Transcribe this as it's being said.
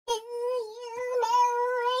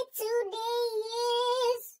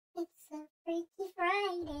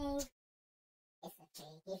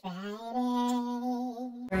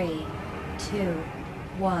2,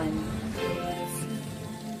 1.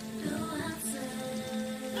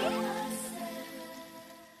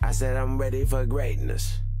 I said I'm ready for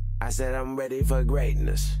greatness. I said I'm ready for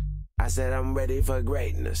greatness. I said I'm ready for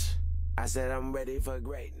greatness. I said I'm ready for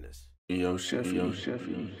greatness. Yo, Sheffy,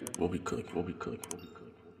 what we cook?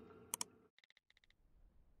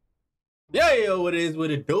 Yo, what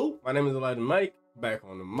it do? My name is Elijah Mike. Back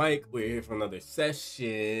on the mic. We're here for another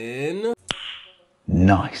session.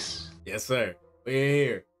 Nice. Yes, sir. We're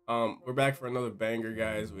here. We're back for another banger,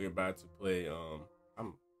 guys. We're about to play.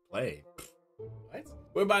 What?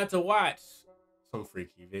 We're about to watch some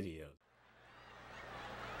freaky videos.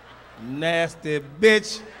 Nasty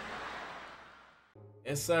bitch.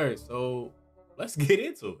 Yes, sir. So let's get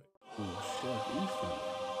into it.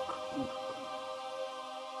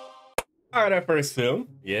 All right, our first film.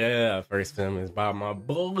 Yeah, first film is by my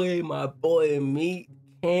boy, Meat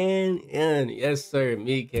Canyon. Yes, sir,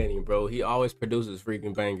 Meat Canyon, bro. He always produces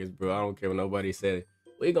freaking bangers, bro. I don't care what nobody said.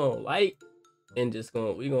 We gonna like and just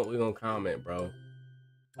we gonna comment, bro.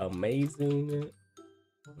 Amazing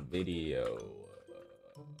video,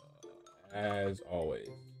 as always.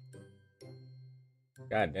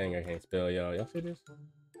 God dang, I can't spell, y'all. Y'all see this?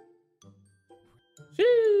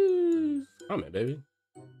 Jeez. Comment, baby.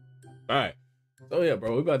 All right. So, yeah,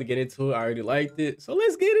 bro, we're about to get into it. I already liked it. So,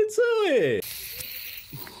 let's get into it.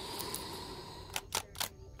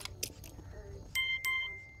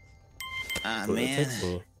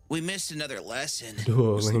 Man, we missed another lesson.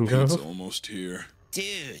 Duolingo. It's almost here.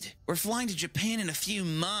 Dude, we're flying to Japan in a few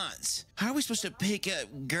months. How are we supposed to pick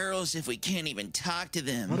up girls if we can't even talk to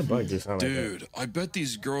them? How the bug just sound like that? Dude, I bet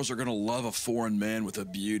these girls are gonna love a foreign man with a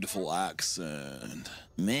beautiful accent.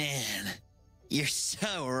 Man, you're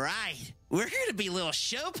so right. We're gonna be little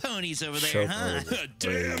show ponies over Show there, huh? ponies.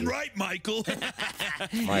 Damn right, Michael.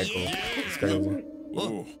 Michael. Yeah. It's crazy.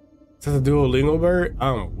 Ooh. Is that a Duolingo bird?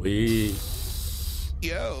 I'm weak.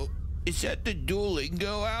 Yo, is that the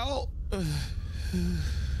Duolingo out?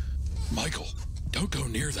 Michael, don't go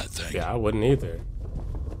near that thing. Yeah, I wouldn't either.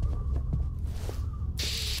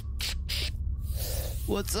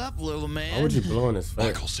 What's up, little man? Why would you blow in his face?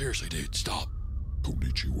 Michael, seriously, dude, stop.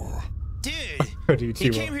 Konnichiwa. Dude, he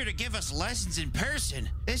Konnichiwa. came here to give us lessons in person.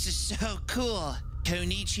 This is so cool.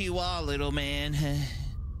 Konnichiwa, little man.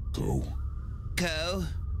 Go. Ko,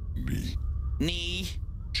 Ni. ni,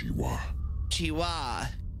 Chiwa. chiwa,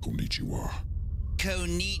 Konnichiwa.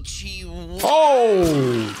 konnichiwa.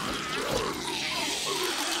 Oh!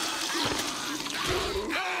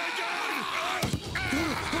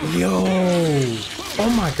 Yo! Oh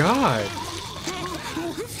my god!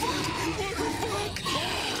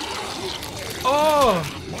 Oh!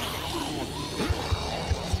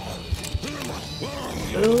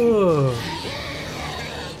 Ugh.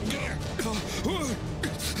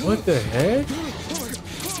 What the heck?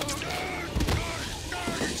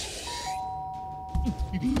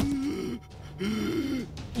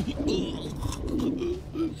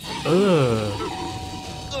 Ugh.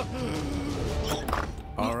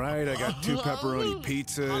 All right, I got 2 pepperoni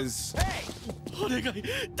pizzas.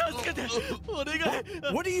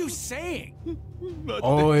 What are you saying?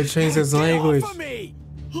 Oh, it changed its language. Off of me!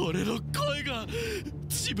 What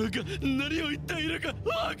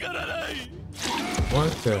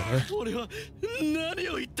the heck?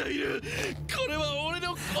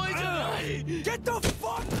 Get the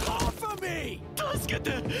fuck off of me!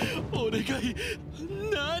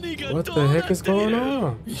 What the heck is going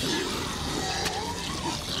on?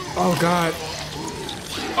 Oh god.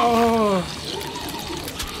 Oh.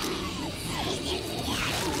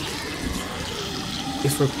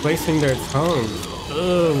 It's replacing their tongue.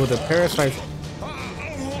 Ugh, with the parasites.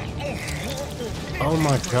 Oh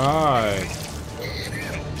my god.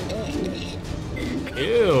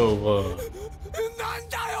 Ew. なん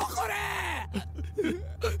だよこれ！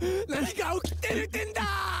何が起きてるってんだ！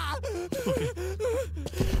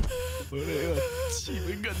俺は自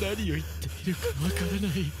分が何を言っているかわからな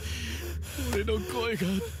い。俺の声が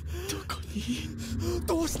どこに？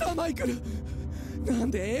どうしたマイケル？な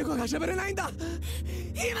んで英語が喋れないんだ？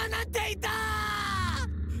今なんていた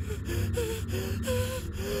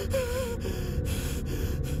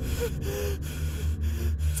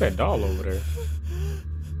What's that doll over there?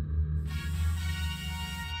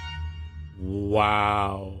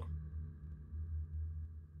 Wow.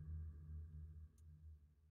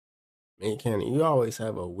 Man, Kenny, you always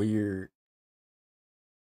have a weird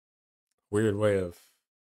way of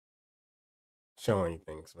showing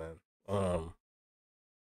things, man.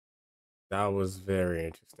 That was very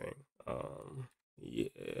interesting.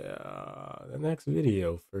 Yeah, the next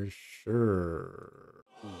video for sure.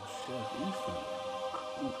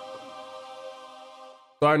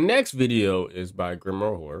 So our next video is by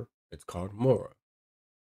Grimoire Horror. It's called Mora.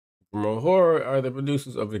 Grimoire Horror are the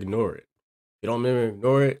producers of Ignore It. If you don't remember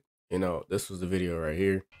Ignore It, you know, this was the video right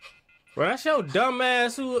here. Well, that's your dumb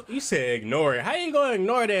ass who you said ignore it. How you gonna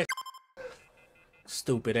ignore that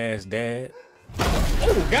stupid ass dad?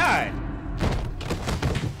 Oh God.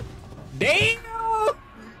 Damn.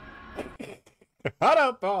 Hold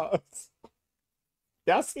up, pause.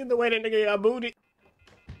 Y'all seen the way that nigga got booted?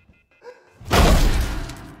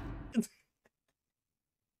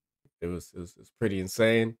 It was pretty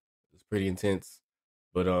insane. It was pretty intense.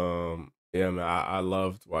 But yeah, man, I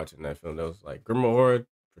loved watching that film. That was like Grimoire Horror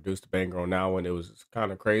produced a banger on that one. It was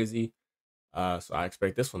kind of crazy. So I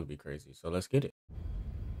expect this one to be crazy. So let's get it.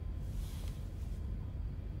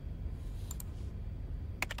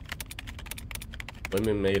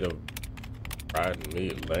 Women made of fried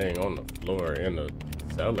meat laying on the floor in a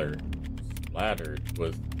cellar, splattered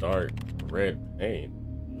with dark red paint.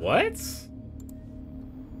 What?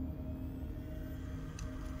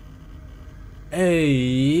 Hey,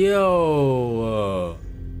 yo.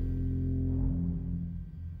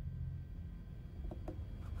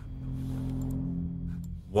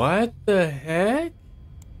 What the heck?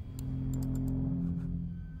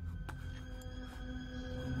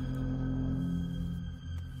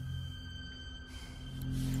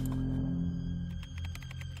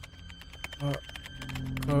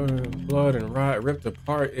 Covered in blood and rot, ripped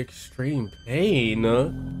apart, extreme pain.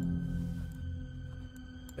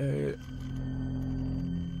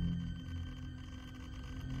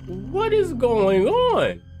 What is going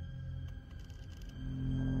on?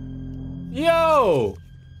 Yo!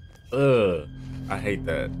 I hate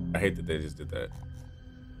that. I hate that they just did that.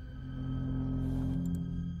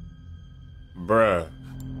 Bruh.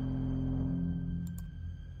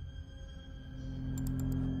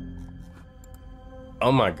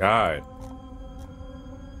 Oh my God.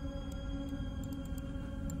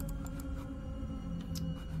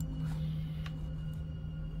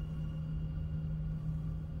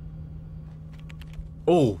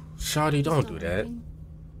 Oh, shawty, don't do that.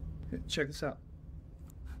 Check this out.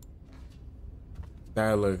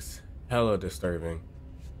 That looks hella disturbing.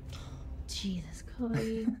 Jesus,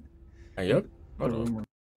 Cody. Hey, hold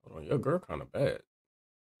on, your girl kind of bad.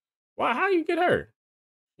 Why? How you get her?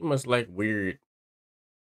 You must like weird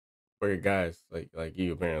guys like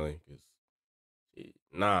you apparently. 'Cause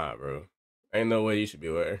nah, bro, ain't no way you should be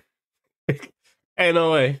with her. Ain't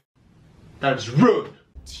no way. That's rude.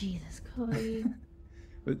 Jesus, Cody.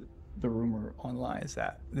 The rumor online is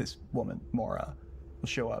that this woman, Mora, will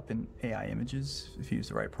show up in AI images if you use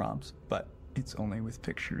the right prompts, but it's only with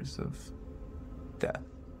pictures of death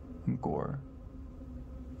and gore.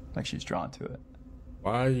 Like she's drawn to it.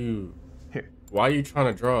 Why are you Here. Why are you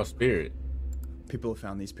trying to draw a spirit? People have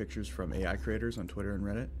found these pictures from AI creators on Twitter and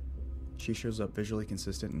Reddit. She shows up visually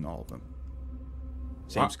consistent in all of them.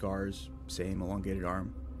 Same scars, same elongated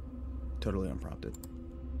arm. Totally unprompted.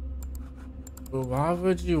 But why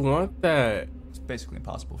would you want that? It's basically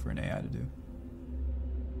impossible for an AI to do.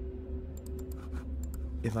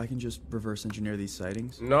 If I can just reverse engineer these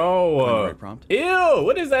sightings, No. find the right prompt, Ew,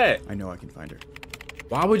 what is that? I know I can find her.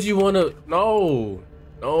 Why would you want to? No.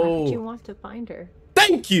 Why would you want to find her?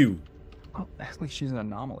 Thank you. Oh, actually, she's an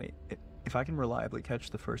anomaly. If I can reliably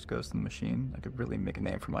catch the first ghost in the machine, I could really make a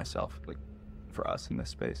name for myself, like for us in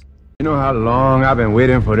this space. You know how long I've been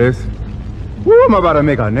waiting for this? Woo, I'm about to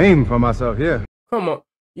make a name for myself here. Come on,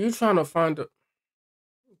 you trying to find a...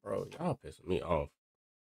 Bro, y'all pissing me off.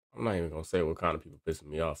 I'm not even gonna say what kind of people pissing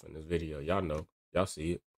me off in this video. Y'all know. Y'all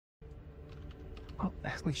see it. Oh,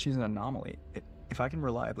 actually, she's an anomaly. If I can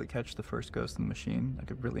reliably catch the first ghost in the machine, I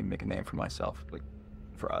could really make a name for myself, like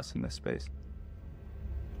for us in this space.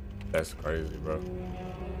 That's crazy, bro.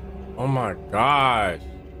 Oh my gosh.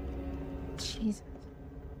 Jesus.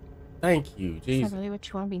 Thank you, Is Jesus. that really what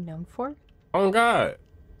you want to be known for? Oh God.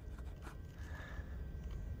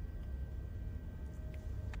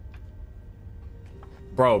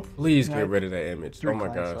 Bro, please get rid of that image. Oh my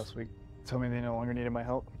gosh. Last week told me they no longer needed my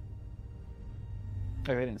help.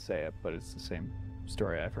 Like, they didn't say it, but it's the same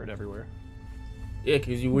story I've heard everywhere. Yeah,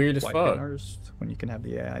 because you weird as Why fuck. pay artists when you can have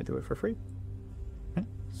the AI do it for free?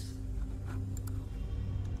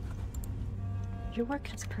 Your work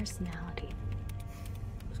has personality.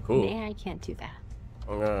 It's cool. An AI can't do that.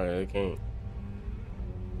 Oh God, they can't.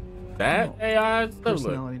 That AI stuff.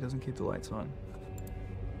 Personality doesn't keep the lights on.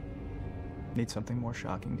 Need something more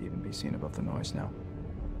shocking to even be seen above the noise now.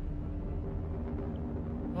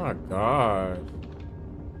 Oh my God.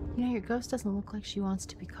 You know, your ghost doesn't look like she wants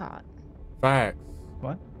to be caught. Facts.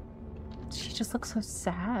 What? She just looks so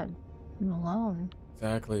sad and alone.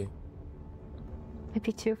 Exactly. I'd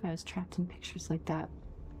be too if I was trapped in pictures like that.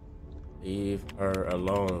 Leave her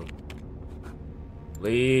alone.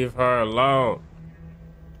 Leave her alone.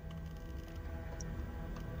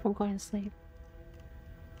 I'm going to sleep.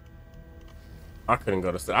 I couldn't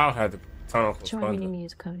go to sleep. I'll have to turn off the Join SpongeBob. me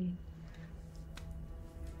news, Cody.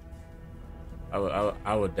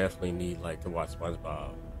 I would definitely need like to watch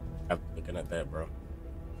SpongeBob after looking at that, bro.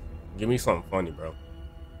 Give me something funny, bro.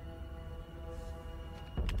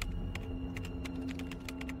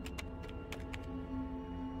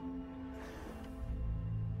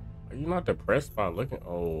 Are you not depressed by looking?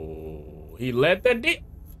 Oh, he let that dick.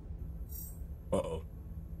 Uh-oh.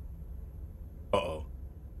 Uh-oh.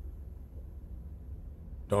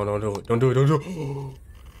 Don't do it. Don't do it. Don't do it.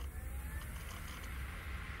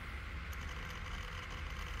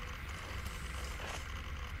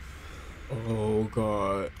 Oh,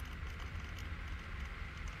 God.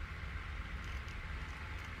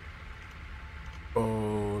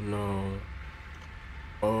 Oh, no.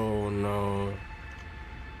 Oh, no.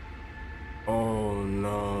 Oh,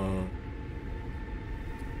 no.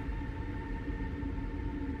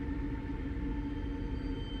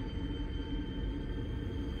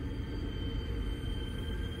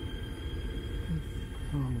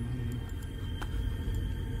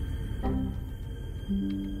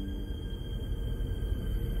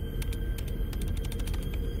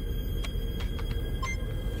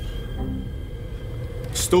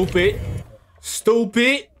 Stupid.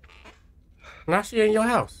 Stupid. Now she in your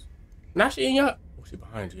house. Now she in your... Oh, she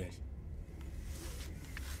behind you, ain't she?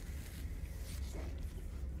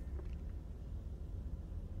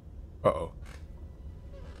 Uh-oh.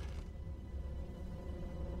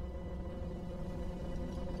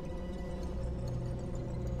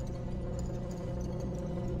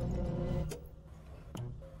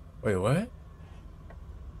 Wait, what?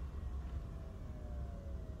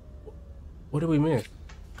 What did we miss?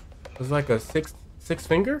 It was like a six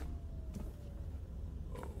finger?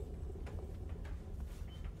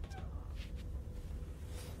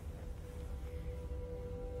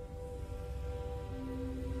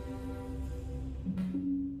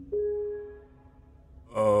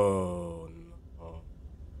 Oh no.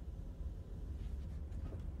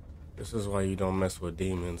 This is why you don't mess with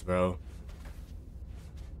demons, bro.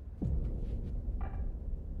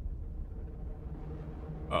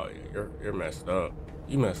 Oh yeah, you're messed up.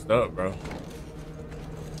 You messed up, bro.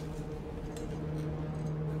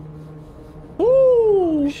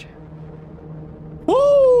 Woo!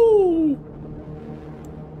 Woo!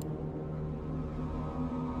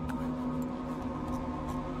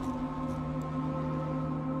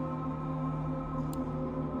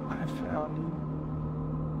 I found you.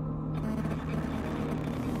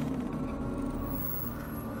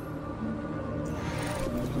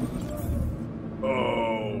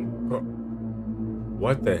 Oh,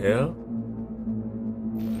 what the hell?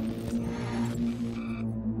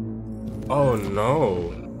 Oh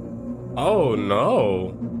no. Oh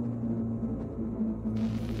no.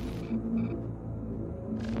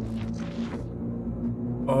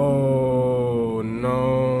 Oh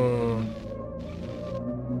no.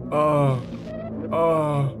 Oh.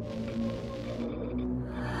 Oh.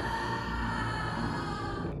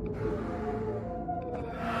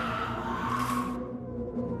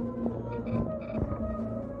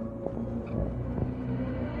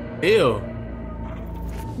 Ew.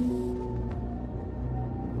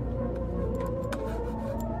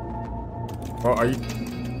 Oh, are you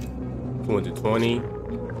 220?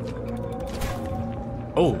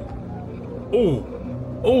 Oh. Oh.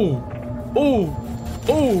 Oh. Oh.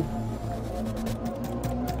 Oh.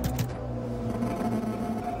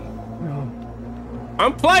 No.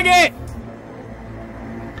 Unplug it.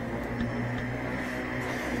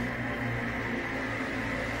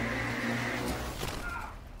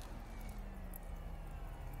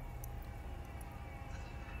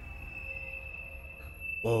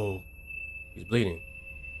 Whoa, he's bleeding.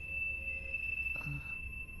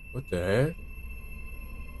 What the heck?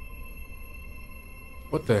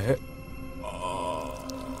 What the heck?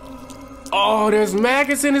 Oh, there's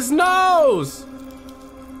maggots in his nose!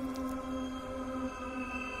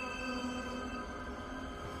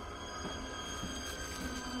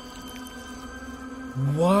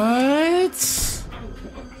 What?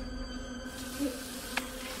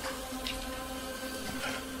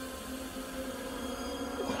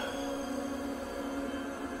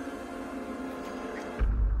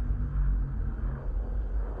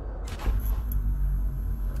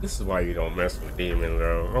 This is why you don't mess with demons,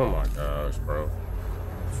 bro. Oh my gosh, bro.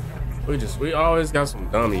 We always got some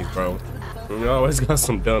dummies, bro. We always got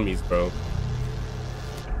some dummies, bro.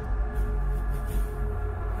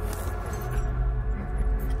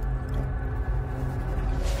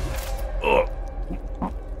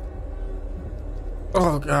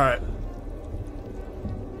 Oh God.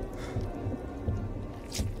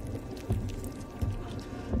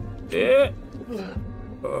 Yeah.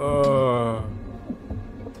 Oh,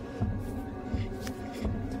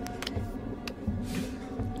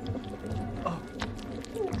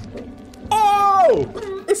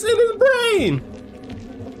 it's in his brain.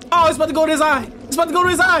 Oh, it's about to go to his eye. It's about to go to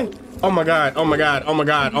his eye. Oh my God. Oh my God. Oh my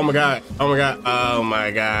God. Oh my God. Oh my God. Oh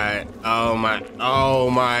my God. Oh my. Oh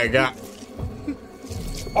my God.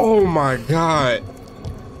 Oh my God.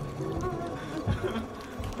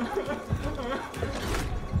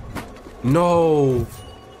 No.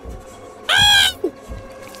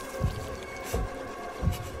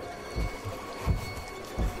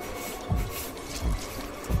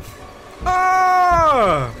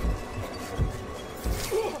 Ah!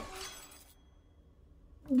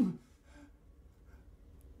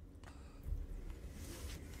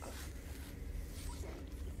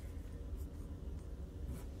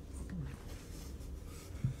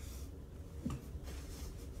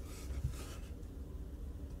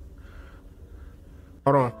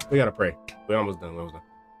 Hold on, we gotta pray. We almost done.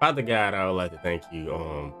 Father God, I would like to thank you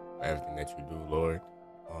for everything that you do, Lord.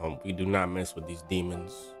 We do not mess with these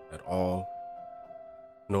demons at all,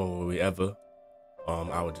 nor will we ever.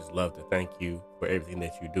 I would just love to thank you for everything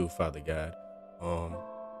that you do, Father God.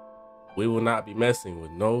 We will not be messing with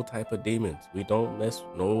no type of demons. We don't mess.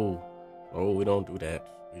 No, we don't do that.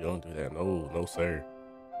 We don't do that. No, sir.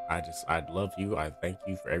 I love you. I thank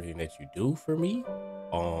you for everything that you do for me.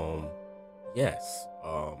 Yes.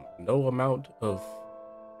 No amount of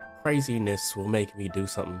craziness will make me do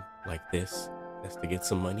something like this just to get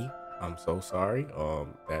some money. I'm so sorry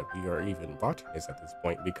that we are even watching this at this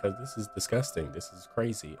point, because this is disgusting. This is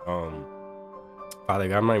crazy. Father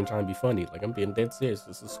God, I'm not even trying to be funny. Like, I'm being dead serious.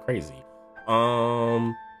 This is crazy.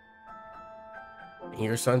 In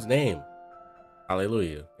your son's name.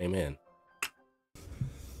 Hallelujah. Amen.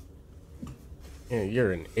 Yeah,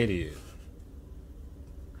 you're an idiot.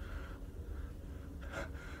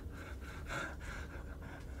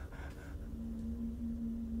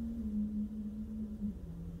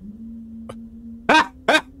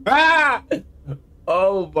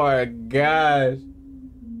 Oh my gosh.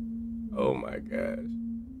 Oh my gosh.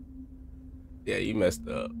 Yeah, you messed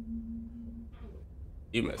up.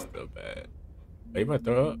 You messed up bad. Are you about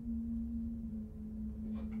to throw up?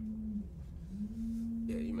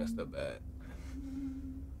 Yeah, you messed up bad.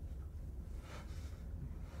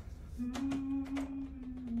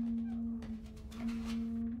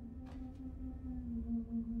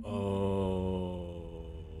 Oh,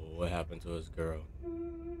 what happened to his girl?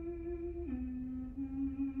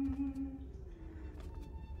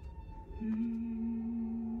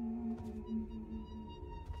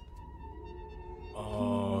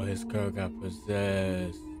 Oh, his girl got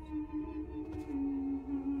possessed.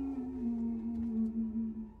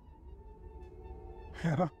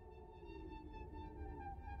 Hannah.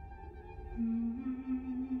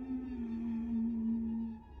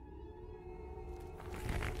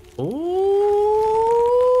 Ooh.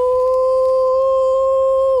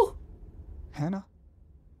 Hannah?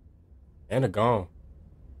 Hannah gone.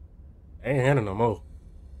 Ain't Hannah no more.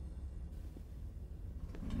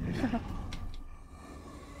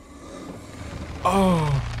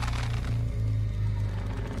 Oh.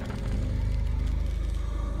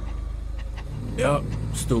 Yup,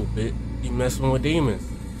 stupid. You messing with demons.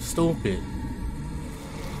 Stupid.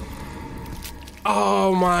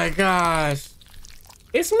 Oh my gosh.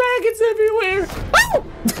 It's maggots everywhere. Oh!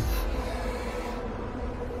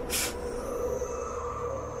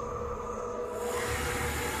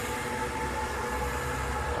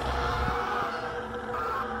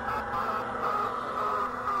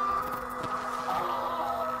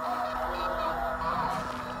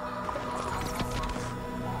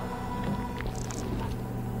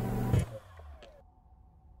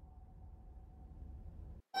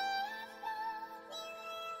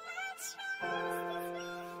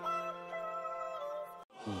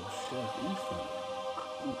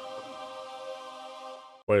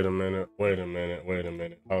 Wait a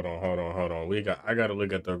minute. Hold on. I gotta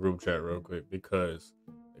look at the group chat real quick, because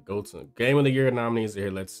it goes to Game of the Year nominees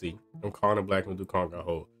here. Let's see. I'm calling it Black Myth Wukong got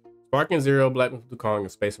hold. Sparking Zero, Black Myth Wukong,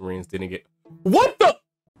 and Space Marines didn't get. What the?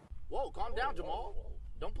 Whoa, calm down, Jamal.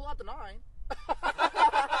 Don't pull out the 9.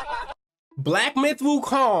 Black Myth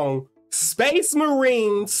Wukong, Space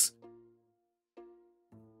Marines,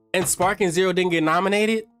 and Sparking Zero didn't get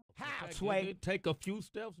nominated? Halfway. Take a few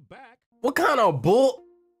steps back. What kind of bull?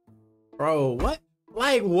 Bro, what?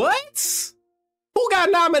 Like, what? Who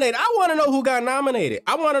got nominated? I want to know who got nominated.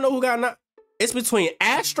 It's between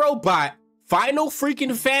Astro Bot, Final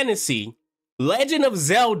Freaking Fantasy, Legend of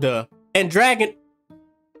Zelda and Dragon.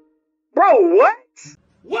 Bro, what?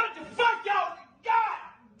 What the fuck, y'all? God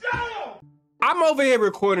damn! I'm over here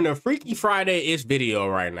recording a Freaky Friday-ish video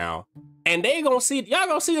right now, and they gonna see, y'all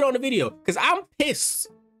gonna see it on the video, because I'm pissed.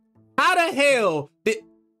 How the hell did,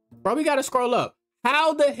 bro, we gotta scroll up.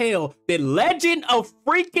 How the hell did Legend of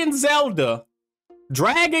freaking Zelda,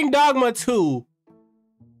 Dragon Dogma 2,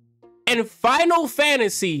 and Final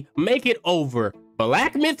Fantasy make it over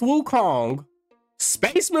Black Myth Wukong,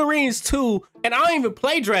 Space Marines 2, and I don't even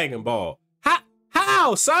play Dragon Ball?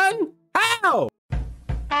 How, son? How?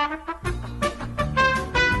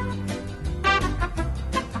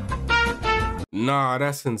 Nah,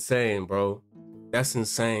 that's insane, bro. That's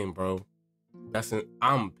insane, bro.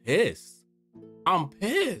 I'm pissed. I'm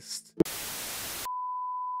pissed.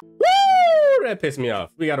 Woo! That pissed me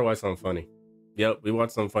off. We gotta watch something funny. Yep, we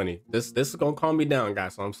watch something funny. This is gonna calm me down,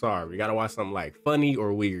 guys, so I'm sorry. We gotta watch something like funny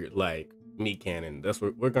or weird, like Meat Cannon. That's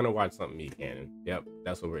what we're gonna watch, something Meat Cannon. Yep,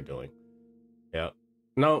 that's what we're doing. Yep.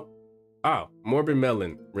 No. Oh, Morbid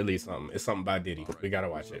Melon released something. It's something by Diddy. We gotta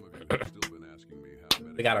watch it.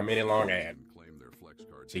 We got a minute long ad.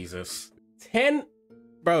 Jesus. 10,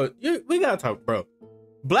 bro, we gotta talk, bro.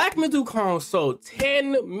 Black Myth Wukong sold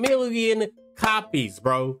 10 million copies,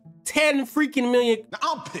 bro. 10 freaking million. Now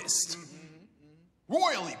I'm pissed.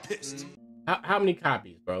 Royally pissed. How many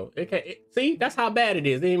copies, bro? See, that's how bad it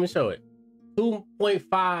is. They didn't even show it.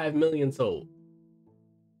 2.5 million sold.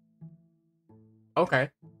 Okay.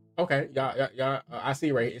 Okay. Y'all, I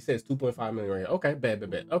see right here. It says 2.5 million right here. Okay, bet.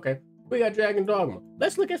 Okay. We got Dragon Dogma.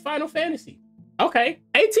 Let's look at Final Fantasy. Okay.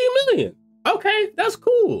 18 million. Okay, that's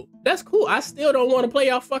cool. That's cool. I still don't want to play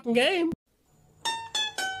y'all fucking game.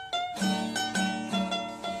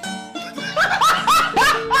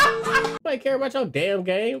 I care about your damn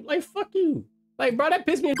game. Like, fuck you. Like, bro, that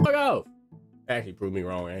pissed me the fuck off. Actually, proved me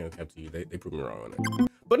wrong. I ain't gonna to you. They proved me wrong on that.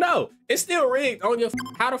 But no, it's still rigged on your.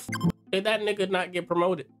 How the f did that nigga not get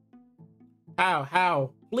promoted?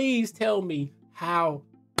 How? Please tell me how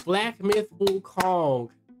Black Myth Wukong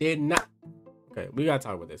did not. Okay, we gotta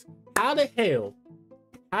talk about this. How the hell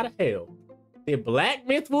did Black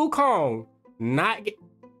Myth Wukong not get?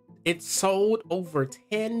 It sold over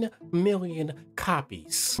 10 million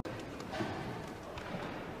copies.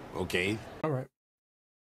 Okay. All right.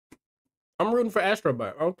 I'm rooting for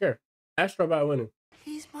Astrobot. I don't care. Astrobot winning.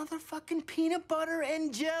 He's motherfucking peanut butter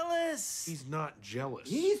and jealous. He's not jealous.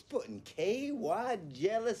 He's putting KY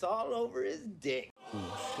jealous all over his dick.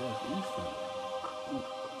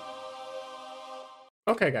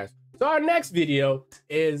 Okay, guys. So our next video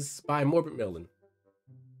is by Morbid Melon.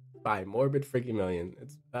 By Morbid freaking Melon.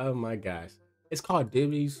 It's, oh my gosh. It's called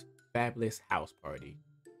Dibby's Fabulous House Party.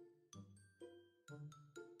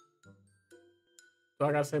 So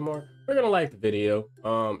I gotta say more. We're gonna like the video.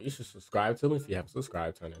 You should subscribe to me if you haven't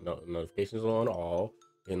subscribed. Turn the notifications on all.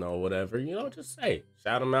 You know, whatever. You know, just say,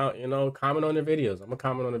 shout them out. You know, comment on their videos. I'm gonna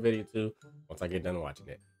comment on the video too once I get done watching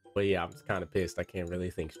it. But yeah, I'm just kind of pissed. I can't really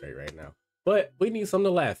think straight right now. But we need something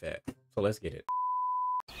to laugh at. So let's get it.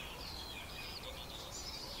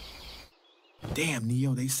 Damn,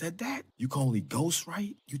 Neo, they said that? You can only ghost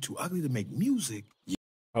write? You too ugly to make music? Yeah.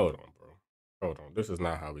 Hold on, bro. Hold on. This is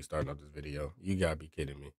not how we starting up this video. You gotta be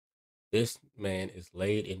kidding me. This man is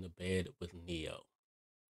laid in the bed with Neo.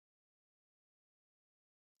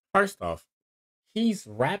 First off, he's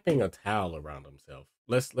wrapping a towel around himself.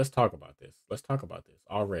 Let's talk about this. Let's talk about this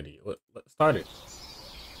already. Let's start it.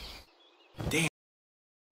 Damn.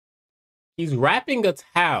 He's wrapping a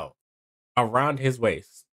towel around his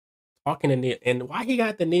waist, talking to Neo. And why he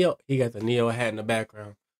got the Neo? He got the Neo hat in the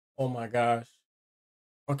background. Oh my gosh.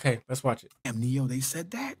 Okay, let's watch it. Damn, Neo, they said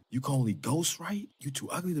that? You can only ghost write? You too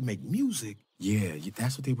ugly to make music? Yeah,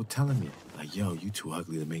 that's what they were telling me. Like, yo, you too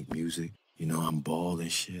ugly to make music. You know, I'm bald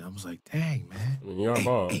and shit. I was like, dang, man. I mean, you're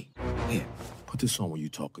bald. Hey, here, put this on when you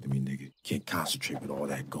talking to me, nigga. Can't concentrate with all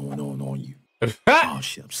that going on you. Oh,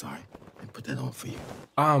 shit, I'm sorry. And put that on for you.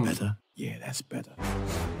 Better? Yeah, that's better.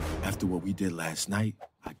 After what we did last night,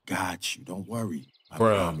 I got you. Don't worry. I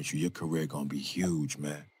promise you, your career gonna be huge,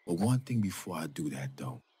 man. But one thing before I do that,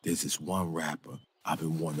 though. There's this one rapper. I've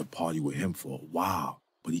been wanting to party with him for a while,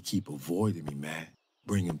 but he keep avoiding me, man.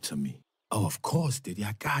 Bring him to me. Oh, of course, Diddy.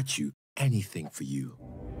 I got you. Anything for you.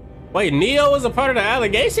 Wait, Neo was a part of the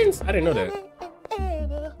allegations? I didn't know that. Oh,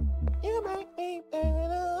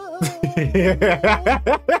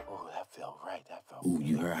 that felt right. That felt Ooh,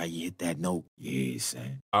 you heard how you hit that note? Yeah,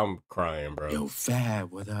 son. I'm crying, bro. Yo,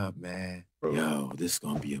 Fab, what up, man? Bro. Yo, this is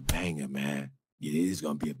gonna be a banger, man. It is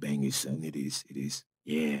gonna be a banger, son. It is.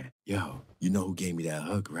 Yeah. Yo, you know who gave me that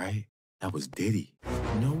hug, right? That was Diddy.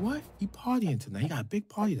 You know what? He partying tonight. He got a big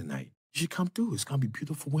party tonight. You should come through. It's gonna be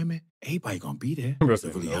beautiful women. Everybody gonna be there. Bro To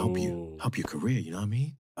said, really help your career, you know what I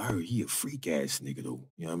mean? I heard he a freak ass nigga though.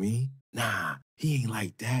 You know what I mean? Nah, he ain't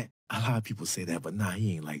like that. A lot of people say that, but nah,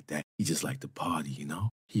 he ain't like that. He just like to party, you know?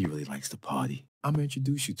 He really likes to party. I'm gonna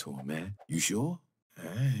introduce you to him, man. You sure?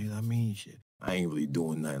 I mean, shit. I ain't really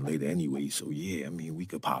doing nothing later anyway, so yeah, I mean, we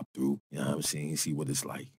could pop through, you know what I'm saying, see what it's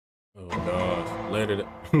like. Oh, gosh. Later.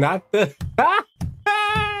 Not the...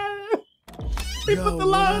 He put the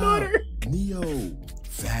law in order. Neo,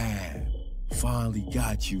 Fab, finally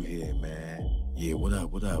got you here, man. Yeah, what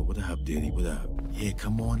up, Diddy, what up? Yeah,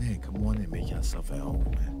 come on in, make yourself at home,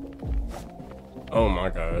 man. Oh my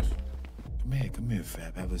gosh. Come here,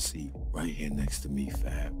 Fab, have a seat. Right here next to me,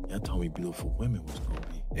 Fab. Y'all told me beautiful women was gonna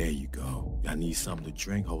be. There you go. Y'all need something to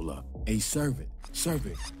drink, hold up. Hey, servant,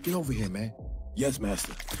 get over here, man. Yes,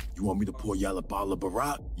 master. You want me to pour y'all a bottle of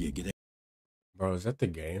Barack? Yeah, get it. Bro, is that the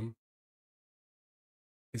game?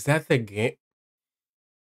 Is that the game?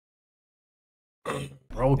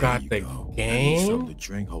 Bro got the game? I need something to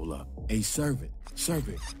drink, hold up. Hey, servant,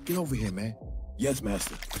 get over here, man. Yes,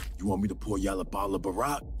 master. You want me to pour y'all a bottle of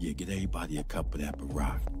Barack? Yeah, get everybody a cup of that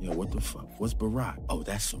Barack. Yo, what the fuck? What's Barack? Oh,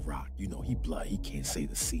 that's Ciroc. You know, he blood. He can't say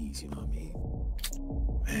the C's, you know what I mean?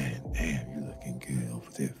 Man, damn, you looking good over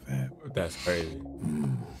there, Fab. That's crazy.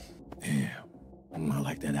 Damn. I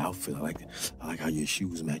like that outfit. I like how your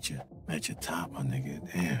shoes match your top, my nigga.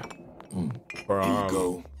 Damn. Bro, here you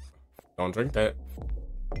go. Don't drink that.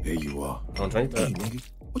 There you are. Don't drink that. Hey, nigga,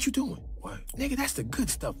 what you doing? What? Nigga, that's the good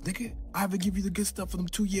stuff, nigga. I ever give you the good stuff for them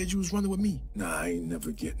 2 years you was running with me? Nah, I ain't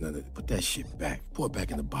never get none of it. Put that shit back. Pour it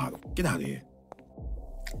back in the bottle. Get out of here.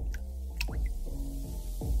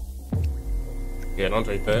 Yeah, don't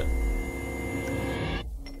drink that.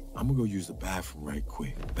 I'm gonna go use the bathroom right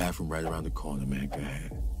quick. Bathroom right around the corner, man. Go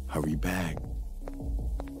ahead. Hurry back.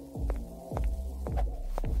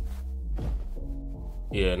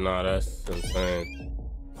 Yeah, nah, that's insane.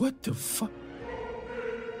 What the fuck?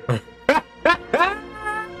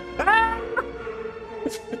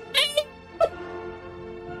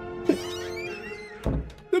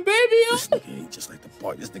 The baby. This nigga ain't just like the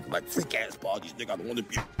party. This nigga like freak ass parties. Nigga, I don't want to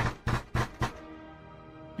be.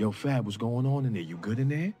 Yo, Fab, what's going on in there? You good in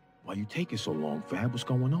there? Why you taking so long, Fab? What's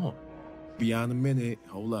going on? Beyond a minute.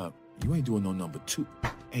 Hold up. You ain't doing no number 2.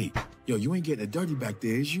 Hey, yo, you ain't getting it dirty back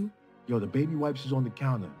there, is you? Yo, the baby wipes is on the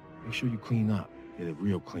counter. Make sure you clean up. Get it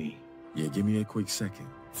real clean. Yeah, give me a quick second.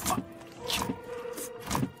 Fuck.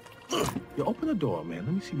 Yo, open the door, man.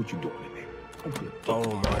 Let me see what you're doing in there. Open the door.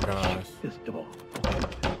 Oh my gosh. This door. I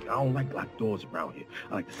don't like black doors around here.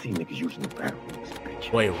 I like to see niggas using the bathroom.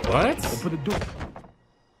 Bitch. Wait, what? Open the door.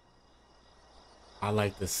 I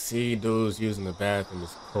like to see dudes using the bathroom.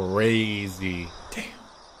 It's crazy. Damn.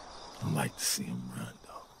 I like to see him run,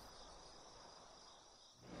 though.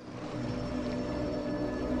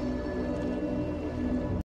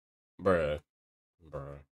 Bruh.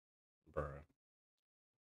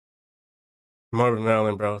 Marvin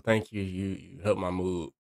Allen, bro, thank you. You helped my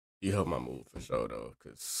mood. You helped my mood for sure, though.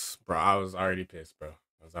 Because, bro, I was already pissed, bro.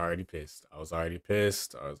 I was already pissed. All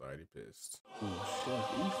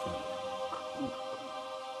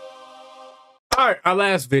right, our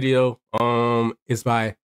last video is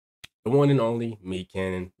by the one and only Meek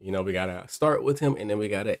Cannon. You know, we got to start with him, and then we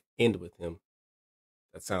got to end with him.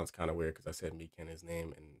 That sounds kind of weird because I said Meek Cannon's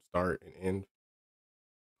name and start and end.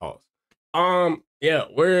 Pause. Yeah,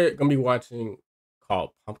 we're gonna be watching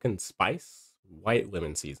called Pumpkin Spice White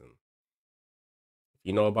Lemon Season. If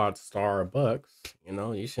you know about Starbucks, you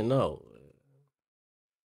know, you should know.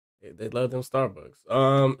 They love them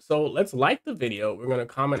Starbucks. So let's like the video. We're gonna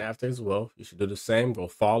comment after as well. You should do the same. Go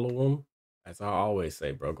follow them. As I always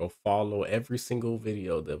say, bro, go follow every single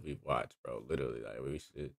video that we've watched, bro. Literally, like we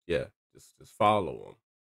should, yeah, just follow them.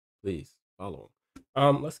 Please follow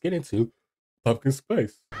them. Let's get into Pumpkin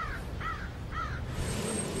Spice.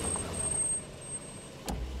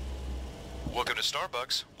 Welcome to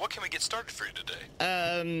Starbucks. What can we get started for you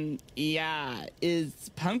today? Yeah.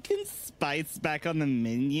 Is pumpkin spice back on the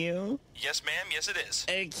menu? Yes, ma'am. Yes, it is.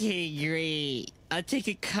 Okay, great. I'll take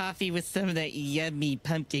a coffee with some of that yummy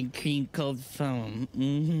pumpkin cream cold foam.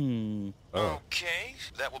 Okay,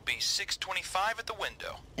 that will be $6.25 at the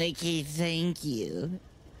window. Okay, thank you.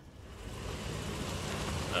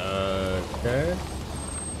 Okay.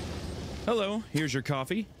 Hello, here's your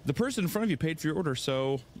coffee. The person in front of you paid for your order,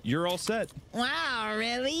 so you're all set. Wow,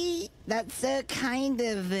 really? That's so kind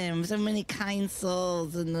of them. So many kind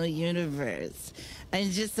souls in the universe.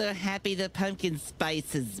 I'm just so happy the pumpkin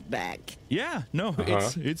spice is back. Yeah, no,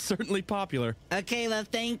 it's certainly popular. Okay, well,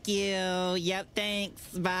 thank you. Yep, thanks.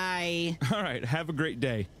 Bye. All right, have a great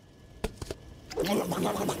day.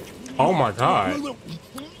 Oh my god.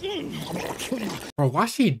 Bro, why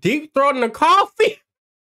she deep throating the coffee?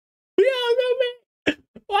 Yeah, man.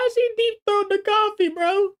 Why she deep throating the coffee,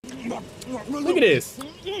 bro? Look at this.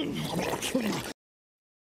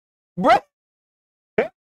 Bro.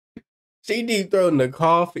 She deep throating the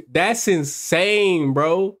coffee. That's insane,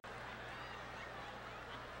 bro.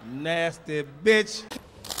 Nasty bitch.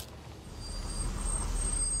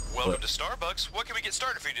 Welcome to Starbucks. What can we get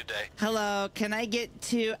started for you today? Hello, can I get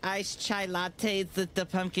 2 iced chai lattes with the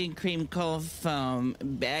pumpkin cream cold foam?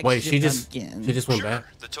 Extra Wait, she just went Sure. back.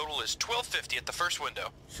 The total is $12.50 at the first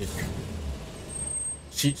window.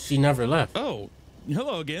 She never left. Oh,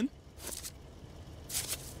 hello again.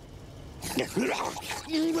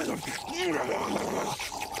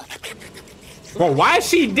 Bro, why is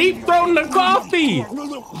she deep throating the coffee?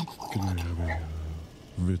 Can I have a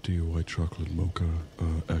Viti white chocolate mocha,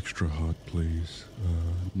 extra hot, please?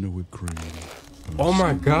 No whipped cream. Oh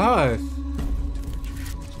my god.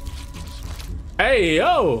 Hey,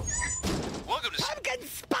 yo. Welcome to pumpkin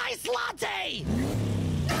spice latte.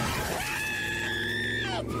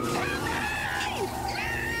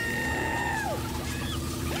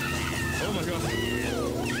 Oh my god.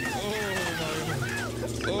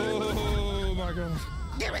 Oh my god.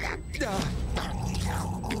 Give me that.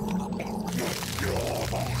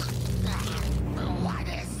 What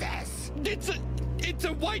is this? It's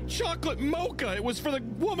a white chocolate mocha. It was for the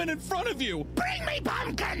woman in front of you. Bring me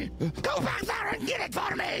pumpkin. Go back there and get it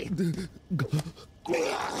for me.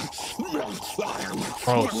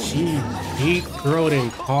 Bro, she deep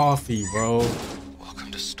throating coffee, bro.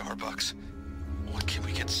 Welcome to Starbucks. What can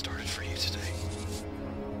we get started for you today?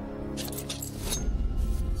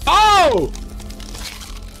 Oh!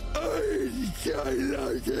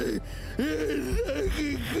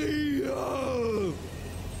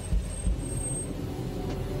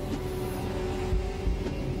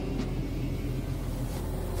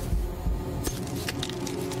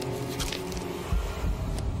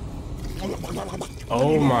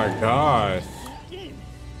 Oh my gosh.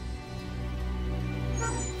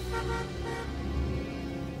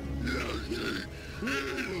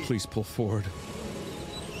 Please pull forward.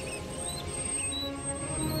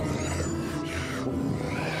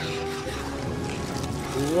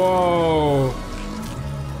 Whoa.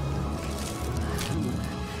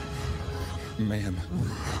 Ma'am,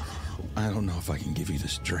 I don't know if I can give you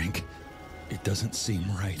this drink. It doesn't seem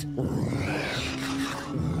right.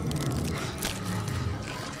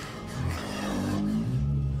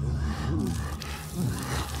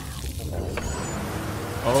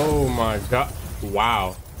 Oh my god.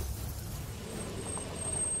 Wow.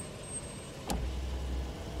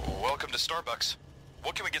 Welcome to Starbucks.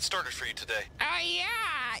 What can we get started for you today? Oh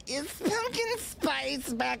yeah, is pumpkin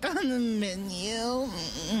spice back on the menu?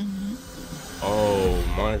 Oh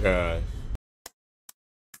my gosh.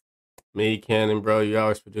 Me, Cannon, bro, you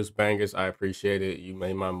always produce bangers. I appreciate it. You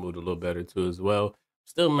made my mood a little better too as well.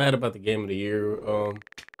 Still mad about the Game of the Year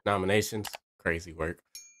nominations. Crazy work.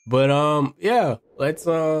 But yeah, let's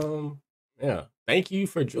yeah. Thank you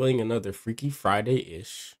for joining another Freaky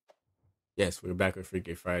Friday-ish. Yes, we're back with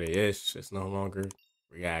Freaky Friday-ish. It's no longer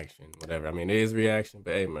reaction, whatever. I mean, it is reaction,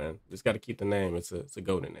 but hey man, just gotta keep the name. It's a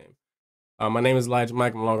golden name. My name is Elijah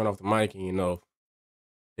Mike. I'm logging off the mic and you know,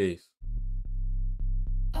 peace.